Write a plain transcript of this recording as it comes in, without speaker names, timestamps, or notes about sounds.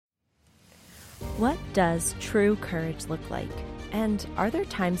What does true courage look like? And are there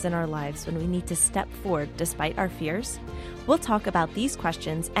times in our lives when we need to step forward despite our fears? We'll talk about these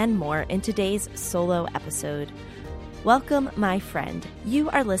questions and more in today's solo episode. Welcome, my friend. You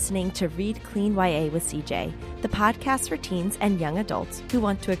are listening to Read Clean YA with CJ, the podcast for teens and young adults who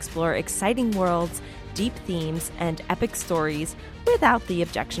want to explore exciting worlds, deep themes, and epic stories without the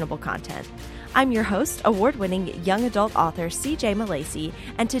objectionable content. I'm your host, award-winning young adult author CJ Malacy,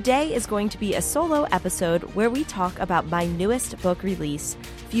 and today is going to be a solo episode where we talk about my newest book release,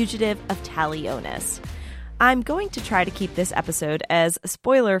 Fugitive of Talionis. I'm going to try to keep this episode as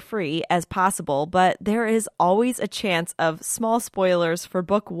spoiler-free as possible, but there is always a chance of small spoilers for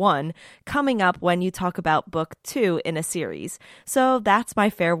book 1 coming up when you talk about book 2 in a series, so that's my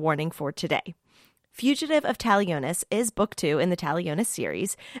fair warning for today. Fugitive of Talionis is book 2 in the Talionis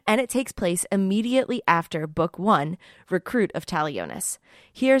series, and it takes place immediately after book 1, Recruit of Talionis.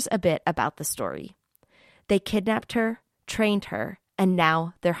 Here's a bit about the story. They kidnapped her, trained her, and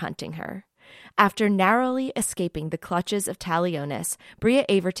now they're hunting her. After narrowly escaping the clutches of Talionis, Bria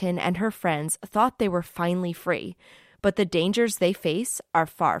Averton and her friends thought they were finally free, but the dangers they face are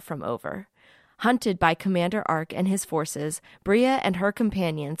far from over. Hunted by Commander Ark and his forces, Bria and her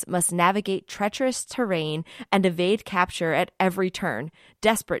companions must navigate treacherous terrain and evade capture at every turn,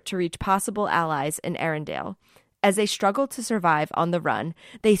 desperate to reach possible allies in Arendelle. As they struggle to survive on the run,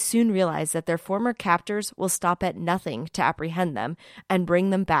 they soon realize that their former captors will stop at nothing to apprehend them and bring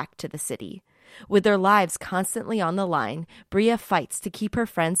them back to the city. With their lives constantly on the line, Bria fights to keep her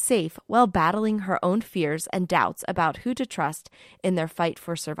friends safe while battling her own fears and doubts about who to trust in their fight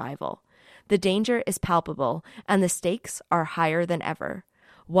for survival. The danger is palpable, and the stakes are higher than ever.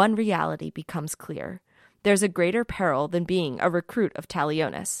 One reality becomes clear. There's a greater peril than being a recruit of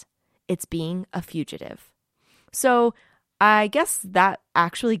Talionis. It's being a fugitive. So, I guess that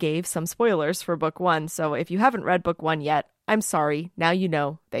actually gave some spoilers for book 1, so if you haven't read book 1 yet, I'm sorry, now you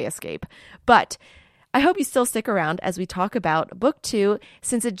know they escape. But I hope you still stick around as we talk about book 2,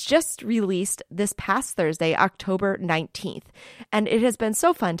 since it just released this past Thursday, October 19th. And it has been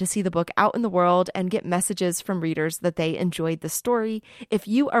so fun to see the book out in the world and get messages from readers that they enjoyed the story. If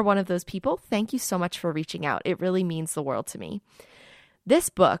you are one of those people, thank you so much for reaching out. It really means the world to me. This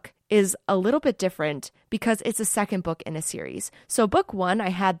book is a little bit different because it's a second book in a series. So book 1, I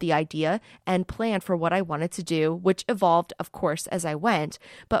had the idea and plan for what I wanted to do, which evolved, of course, as I went.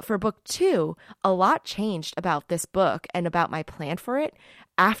 But for book 2, a lot changed about this book and about my plan for it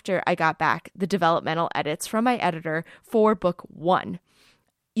after I got back the developmental edits from my editor for book 1.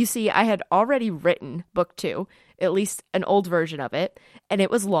 You see, I had already written book 2, at least an old version of it, and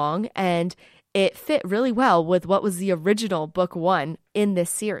it was long, and it fit really well with what was the original book 1 in this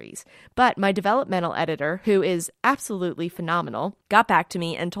series. But my developmental editor, who is absolutely phenomenal, got back to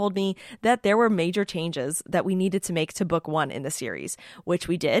me and told me that there were major changes that we needed to make to book 1 in the series, which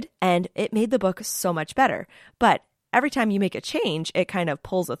we did, and it made the book so much better. But every time you make a change, it kind of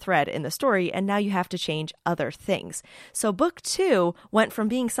pulls a thread in the story, and now you have to change other things. So book 2 went from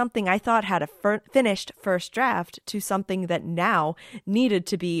being something I thought had a finished first draft to something that now needed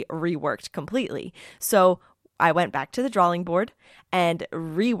to be reworked completely. So I went back to the drawing board and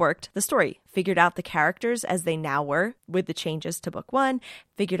reworked the story, figured out the characters as they now were with the changes to book 1,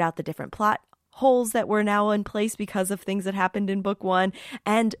 figured out the different plot holes that were now in place because of things that happened in book 1,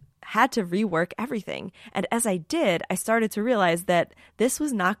 and had to rework everything. And as I did, I started to realize that this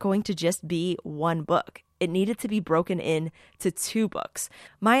was not going to just be one book. It needed to be broken into 2 books.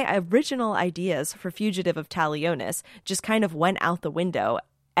 My original ideas for Fugitive of Talionis just kind of went out the window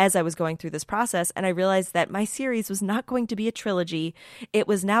as I was going through this process, and I realized that my series was not going to be a trilogy. It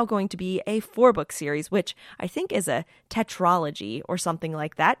was now going to be a 4-book series, which I think is a tetralogy or something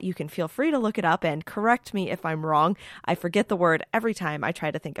like that. You can feel free to look it up and correct me if I'm wrong. I forget the word every time I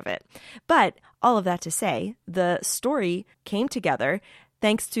try to think of it. But all of that to say, the story came together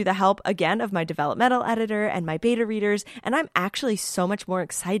thanks to the help, again, of my developmental editor and my beta readers, and I'm actually so much more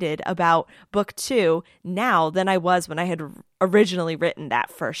excited about book 2 now than I was when I had originally written that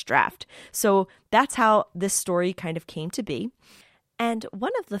first draft. So that's how this story kind of came to be. And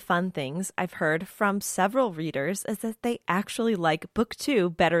one of the fun things I've heard from several readers is that they actually like book 2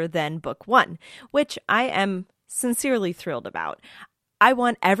 better than book 1, which I am sincerely thrilled about. I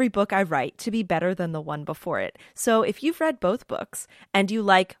want every book I write to be better than the one before it. So if you've read both books and you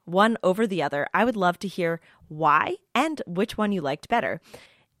like one over the other, I would love to hear why and which one you liked better.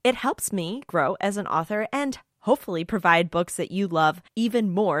 It helps me grow as an author and hopefully provide books that you love even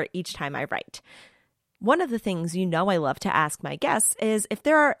more each time I write. One of the things I love to ask my guests is if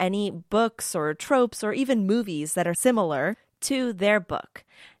there are any books or tropes or even movies that are similar to their book.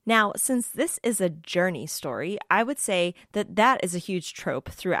 Now, since this is a journey story, I would say that that is a huge trope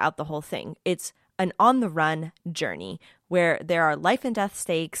throughout the whole thing. It's an on-the-run journey where there are life and death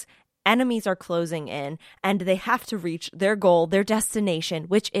stakes, enemies are closing in, and they have to reach their goal, their destination,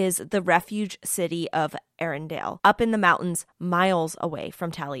 which is the refuge city of Arendelle, up in the mountains miles away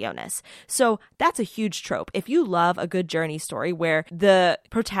from Talionis. So that's a huge trope. If you love a good journey story where the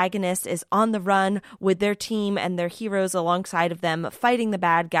protagonist is on the run with their team and their heroes alongside of them, fighting the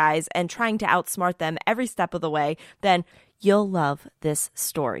bad guys and trying to outsmart them every step of the way, then you'll love this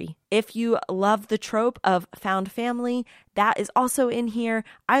story. If you love the trope of found family, that is also in here.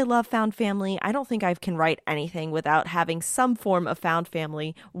 I love found family. I don't think I can write anything without having some form of found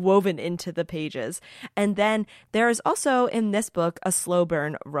family woven into the pages. And then there is also in this book a slow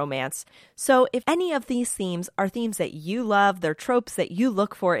burn romance. So if any of these themes are themes that you love, they're tropes that you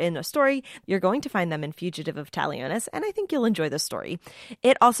look for in a story, you're going to find them in Fugitive of Talionis, and I think you'll enjoy the story.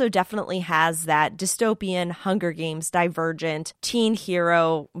 It also definitely has that dystopian, Hunger Games, Divergent, teen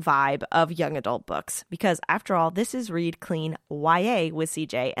hero vibe of young adult books, because after all, this is Read Clean YA with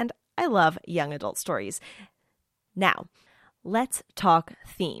CJ, and I love young adult stories. Now, let's talk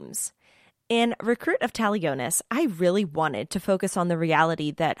themes. In Recruit of Talionis, I really wanted to focus on the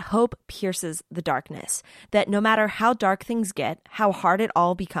reality that hope pierces the darkness, that no matter how dark things get, how hard it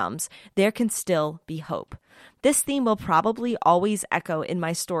all becomes, there can still be hope. This theme will probably always echo in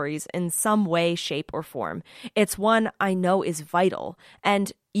my stories in some way, shape, or form. It's one I know is vital,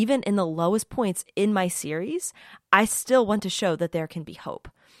 and even in the lowest points in my series, I still want to show that there can be hope.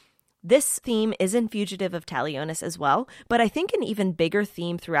 This theme is in Fugitive of Talionis as well, but I think an even bigger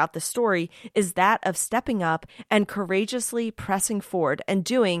theme throughout the story is that of stepping up and courageously pressing forward and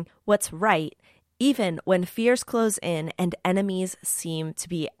doing what's right, even when fears close in and enemies seem to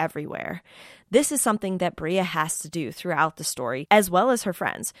be everywhere. This is something that Bria has to do throughout the story, as well as her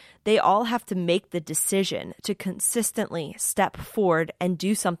friends. They all have to make the decision to consistently step forward and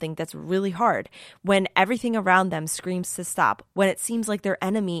do something that's really hard when everything around them screams to stop, when it seems like their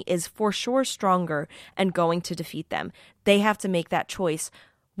enemy is for sure stronger and going to defeat them. They have to make that choice.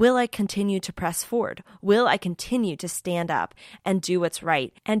 Will I continue to press forward? Will I continue to stand up and do what's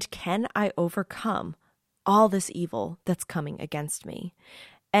right? And can I overcome all this evil that's coming against me?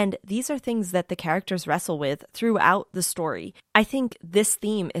 And these are things that the characters wrestle with throughout the story. I think this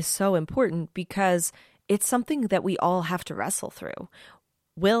theme is so important because it's something that we all have to wrestle through.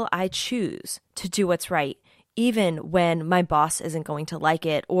 Will I choose to do what's right, even when my boss isn't going to like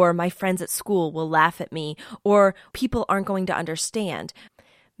it, or my friends at school will laugh at me, or people aren't going to understand?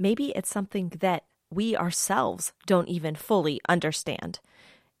 Maybe it's something that we ourselves don't even fully understand.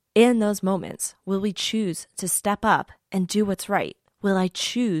 In those moments, will we choose to step up and do what's right? Will I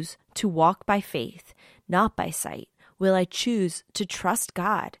choose to walk by faith, not by sight? Will I choose to trust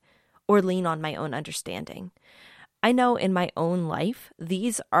God or lean on my own understanding? I know in my own life,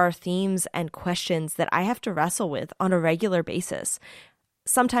 these are themes and questions that I have to wrestle with on a regular basis.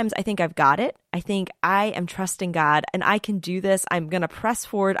 Sometimes I think I've got it. I think I am trusting God and I can do this. I'm going to press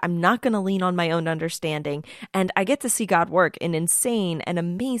forward. I'm not going to lean on my own understanding. And I get to see God work in insane and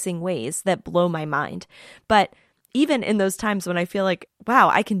amazing ways that blow my mind. But even in those times when I feel like, wow,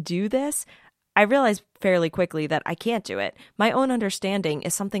 I can do this, I realize fairly quickly that I can't do it. My own understanding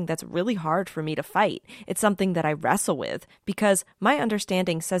is something that's really hard for me to fight. It's something that I wrestle with because my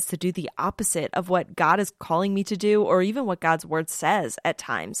understanding says to do the opposite of what God is calling me to do, or even what God's word says at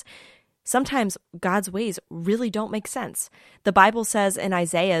times. Sometimes God's ways really don't make sense. The Bible says in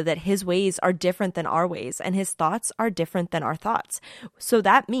Isaiah that his ways are different than our ways and his thoughts are different than our thoughts. So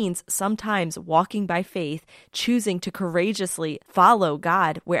that means sometimes walking by faith, choosing to courageously follow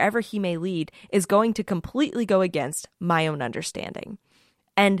God wherever he may lead, is going to completely go against my own understanding.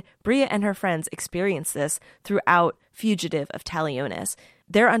 And Bria and her friends experience this throughout Fugitive of Talionis.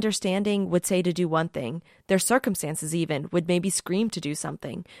 Their understanding would say to do one thing. Their circumstances even would maybe scream to do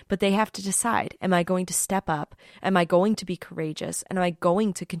something. But they have to decide, am I going to step up? Am I going to be courageous? And am I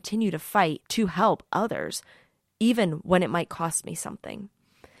going to continue to fight to help others, even when it might cost me something?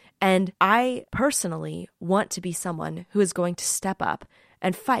 And I personally want to be someone who is going to step up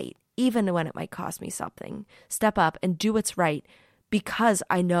and fight, even when it might cost me something. Step up and do what's right, because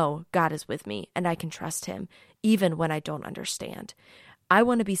I know God is with me and I can trust him, even when I don't understand. I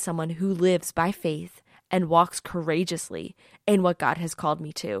want to be someone who lives by faith and walks courageously in what God has called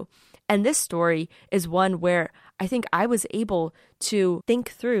me to. And this story is one where I think I was able to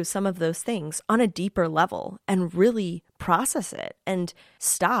think through some of those things on a deeper level and really process it and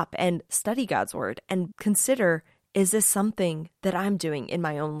stop and study God's word and consider, is this something that I'm doing in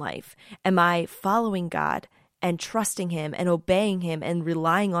my own life? Am I following God and trusting him and obeying him and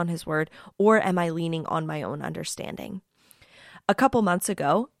relying on his word, or am I leaning on my own understanding? A couple months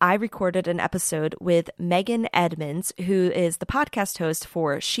ago, I recorded an episode with Megan Edmonds, who is the podcast host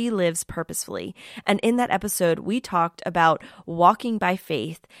for She Lives Purposefully. And in that episode, we talked about walking by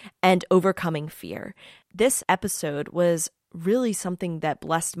faith and overcoming fear. This episode was really something that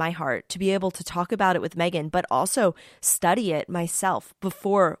blessed my heart to be able to talk about it with Megan, but also study it myself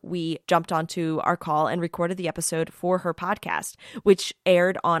before we jumped onto our call and recorded the episode for her podcast, which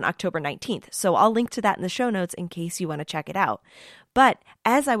aired on October 19th. So I'll link to that in the show notes in case you want to check it out. But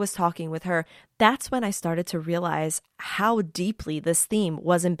as I was talking with her, that's when I started to realize how deeply this theme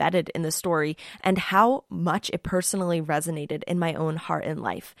was embedded in the story and how much it personally resonated in my own heart and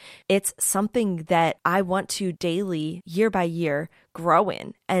life. It's something that I want to daily, year by year, grow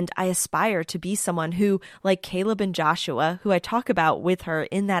in. And I aspire to be someone who, like Caleb and Joshua, who I talk about with her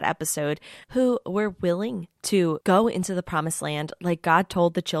in that episode, who were willing to go into the promised land like God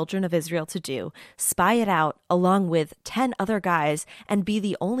told the children of Israel to do, spy it out along with 10 other guys, and be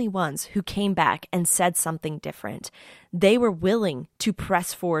the only ones who came back and said something different. They were willing to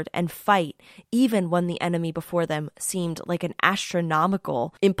press forward and fight, even when the enemy before them seemed like an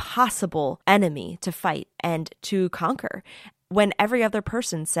astronomical, impossible enemy to fight and to conquer. When every other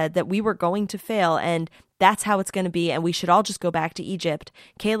person said that we were going to fail and that's how it's going to be and we should all just go back to Egypt,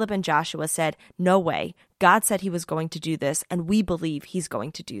 Caleb and Joshua said, no way. God said he was going to do this, and we believe he's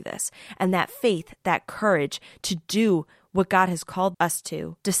going to do this. And that faith, that courage to do what God has called us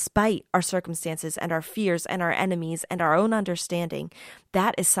to, despite our circumstances and our fears and our enemies and our own understanding,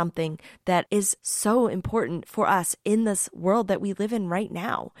 that is something that is so important for us in this world that we live in right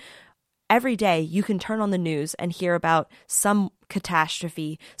now. Every day you can turn on the news and hear about some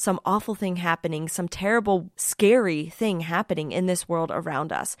catastrophe, some awful thing happening, some terrible, scary thing happening in this world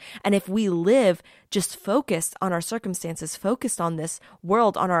around us. And if we live just focused on our circumstances, focused on this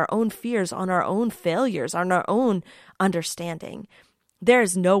world, on our own fears, on our own failures, on our own understanding, there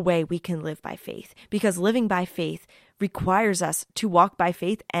is no way we can live by faith, because living by faith requires us to walk by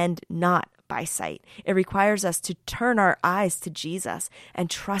faith and not by sight. It requires us to turn our eyes to Jesus and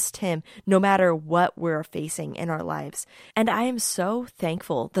trust him no matter what we're facing in our lives. And I am so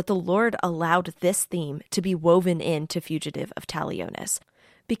thankful that the Lord allowed this theme to be woven into Fugitive of Talionis.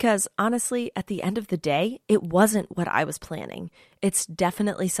 Because honestly, at the end of the day, it wasn't what I was planning. It's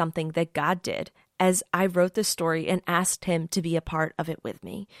definitely something that God did as I wrote this story and asked him to be a part of it with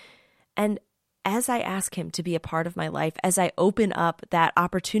me. And as I ask him to be a part of my life, as I open up that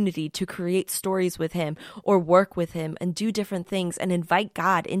opportunity to create stories with him or work with him and do different things and invite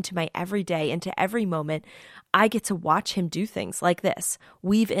God into my everyday, into every moment, I get to watch him do things like this,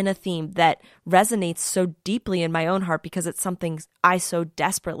 weave in a theme that resonates so deeply in my own heart because it's something I so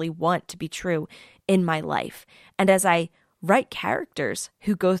desperately want to be true in my life. And as I write characters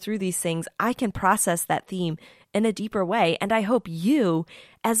who go through these things, I can process that theme in a deeper way. And I hope you,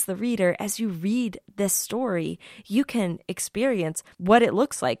 as the reader, as you read this story, you can experience what it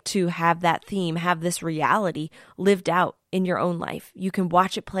looks like to have that theme, have this reality lived out in your own life. You can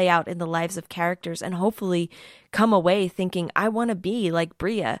watch it play out in the lives of characters and hopefully come away thinking, I want to be like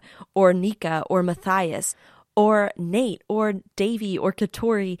Bria or Nika or Matthias or Nate or Davy or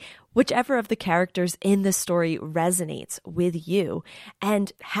Katori, whichever of the characters in the story resonates with you,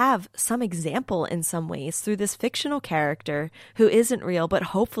 and have some example in some ways through this fictional character who isn't real but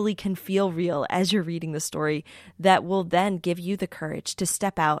hopefully can feel real as you're reading the story, that will then give you the courage to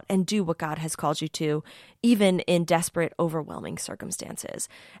step out and do what God has called you to, even in desperate, overwhelming circumstances.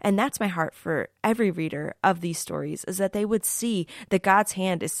 And that's my heart for every reader of these stories, is that they would see that God's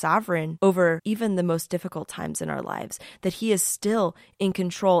hand is sovereign over even the most difficult times in our lives, that he is still in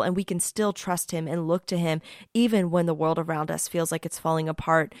control and we can still trust him and look to him even when the world around us feels like it's falling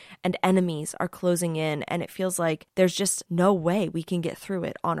apart and enemies are closing in and it feels like there's just no way we can get through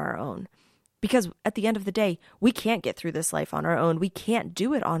it on our own. Because at the end of the day, we can't get through this life on our own. We can't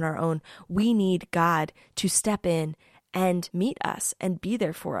do it on our own. We need God to step in and meet us and be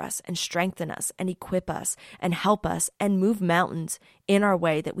there for us and strengthen us and equip us and help us and move mountains in our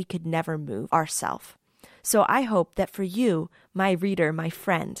way that we could never move ourselves. So I hope that for you, my reader, my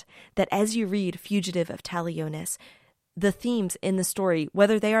friend, that as you read Fugitive of Talionis, the themes in the story,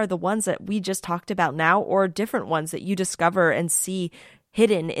 whether they are the ones that we just talked about now or different ones that you discover and see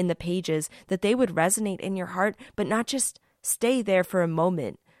hidden in the pages, that they would resonate in your heart, but not just stay there for a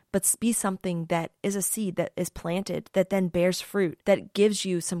moment, but be something that is a seed that is planted, that then bears fruit, that gives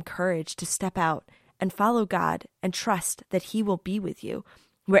you some courage to step out and follow God and trust that he will be with you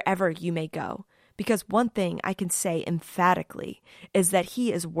wherever you may go. because one thing I can say emphatically is that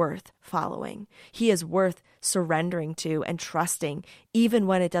he is worth following. He is worth surrendering to and trusting, even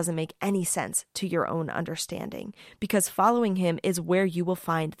when it doesn't make any sense to your own understanding, because following him is where you will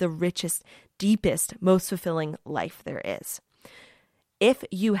find the richest, deepest, most fulfilling life there is. If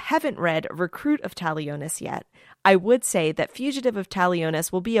you haven't read Recruit of Talionis yet, I would say that Fugitive of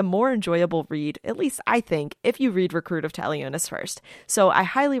Talionis will be a more enjoyable read, at least I think, if you read Recruit of Talionis first. So I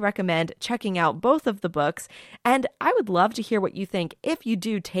highly recommend checking out both of the books, and I would love to hear what you think if you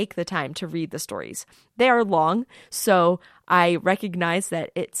do take the time to read the stories. They are long, so I recognize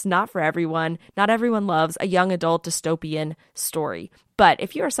that it's not for everyone. Not everyone loves a young adult dystopian story. But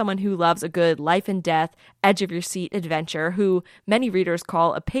if you are someone who loves a good life and death, edge-of-your-seat adventure, who many readers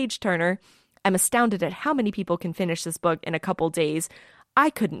call a page-turner, I'm astounded at how many people can finish this book in a couple days. I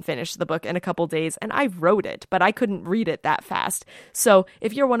couldn't finish the book in a couple days, and I wrote it, but I couldn't read it that fast. So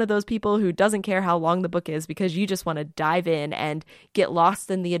if you're one of those people who doesn't care how long the book is because you just want to dive in and get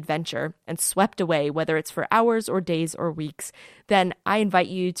lost in the adventure and swept away, whether it's for hours or days or weeks, then I invite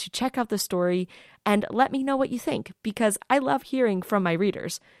you to check out the story and let me know what you think, because I love hearing from my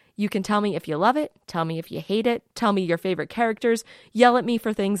readers. You can tell me if you love it, tell me if you hate it, tell me your favorite characters, yell at me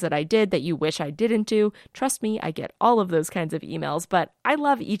for things that I did that you wish I didn't do. Trust me, I get all of those kinds of emails, but I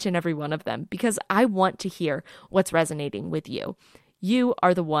love each and every one of them because I want to hear what's resonating with you. You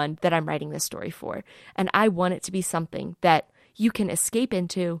are the one that I'm writing this story for, and I want it to be something that you can escape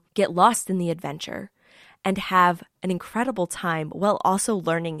into, get lost in the adventure, and have an incredible time while also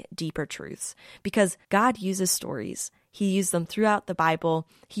learning deeper truths. Because God uses stories. He used them throughout the Bible.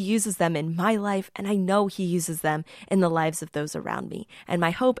 He uses them in my life, and I know he uses them in the lives of those around me. And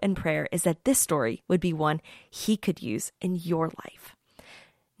my hope and prayer is that this story would be one he could use in your life.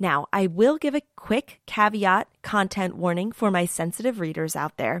 Now, I will give a quick caveat content warning for my sensitive readers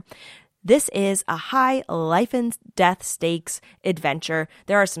out there. This is a high life and death stakes adventure.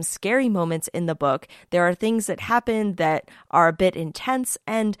 There are some scary moments in the book. There are things that happen that are a bit intense.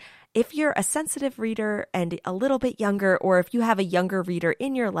 And if you're a sensitive reader and a little bit younger, or if you have a younger reader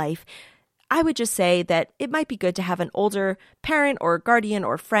in your life, I would just say that it might be good to have an older parent or guardian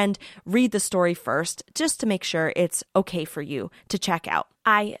or friend read the story first, just to make sure it's okay for you to check out.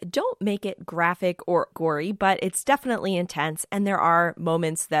 I don't make it graphic or gory, but it's definitely intense, and there are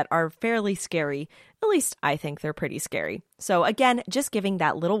moments that are fairly scary. At least I think they're pretty scary. So again, just giving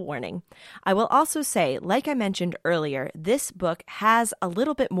that little warning. I will also say, like I mentioned earlier, this book has a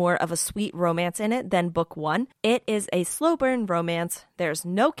little bit more of a sweet romance in it than book one. It is a slow burn romance. There's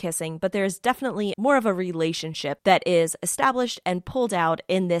no kissing, but there's definitely more of a relationship that is established and pulled out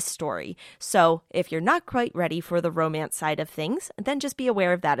in this story. So if you're not quite ready for the romance side of things, then just be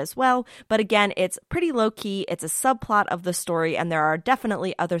aware of that as well. But again, it's pretty low key. It's a subplot of the story, and there are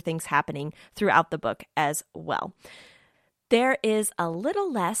definitely other things happening throughout the book as well. There is a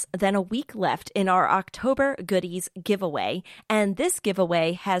little less than a week left in our October Goodies giveaway, and this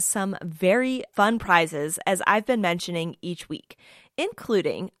giveaway has some very fun prizes, as I've been mentioning each week,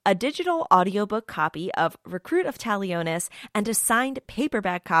 including a digital audiobook copy of Recruit of Talionis and a signed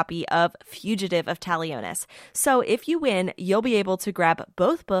paperback copy of Fugitive of Talionis. So if you win, you'll be able to grab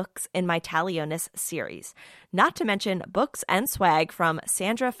both books in my Talionis series. Not to mention books and swag from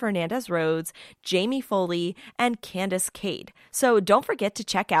Sandra Fernandez-Rhodes, Jamie Foley, and Candace Cade. So don't forget to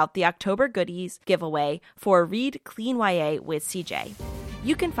check out the October Goodies giveaway for Read Clean YA with CJ.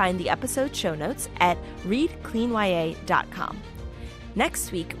 You can find the episode show notes at readcleanya.com.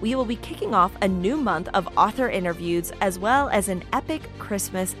 Next week, we will be kicking off a new month of author interviews as well as an epic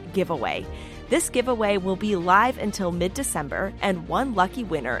Christmas giveaway. This giveaway will be live until mid-December, and one lucky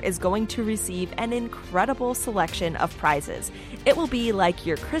winner is going to receive an incredible selection of prizes. It will be like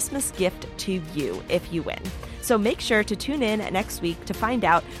your Christmas gift to you if you win. So make sure to tune in next week to find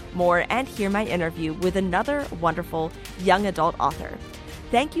out more and hear my interview with another wonderful young adult author.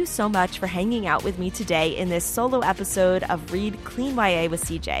 Thank you so much for hanging out with me today in this solo episode of Read Clean YA with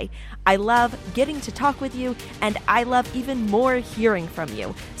CJ. I love getting to talk with you, and I love even more hearing from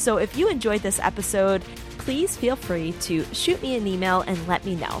you. So if you enjoyed this episode, please feel free to shoot me an email and let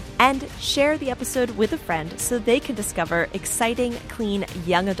me know. And share the episode with a friend so they can discover exciting, clean,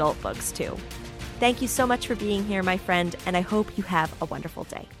 young adult books too. Thank you so much for being here, my friend, and I hope you have a wonderful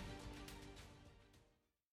day.